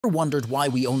Ever wondered why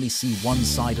we only see one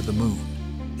side of the moon?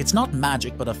 It's not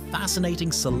magic, but a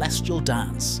fascinating celestial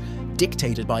dance,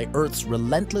 dictated by Earth's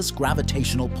relentless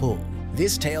gravitational pull.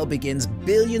 This tale begins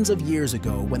billions of years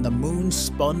ago when the moon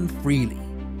spun freely.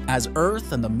 As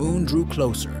Earth and the moon drew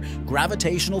closer,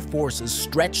 gravitational forces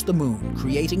stretched the moon,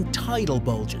 creating tidal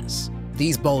bulges.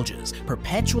 These bulges,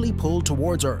 perpetually pulled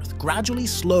towards Earth, gradually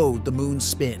slowed the moon's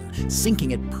spin,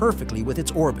 syncing it perfectly with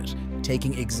its orbit,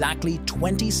 taking exactly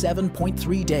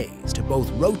 27.3 days to both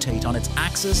rotate on its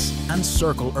axis and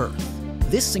circle Earth.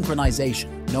 This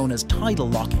synchronization, known as tidal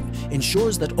locking,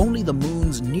 ensures that only the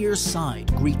moon's near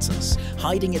side greets us,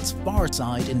 hiding its far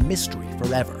side in mystery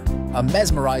forever. A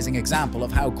mesmerizing example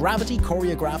of how gravity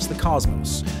choreographs the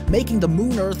cosmos, making the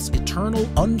moon Earth's eternal,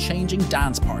 unchanging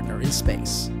dance partner in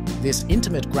space. This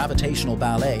intimate gravitational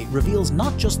ballet reveals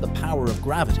not just the power of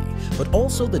gravity, but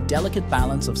also the delicate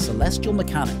balance of celestial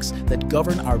mechanics that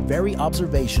govern our very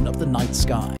observation of the night sky.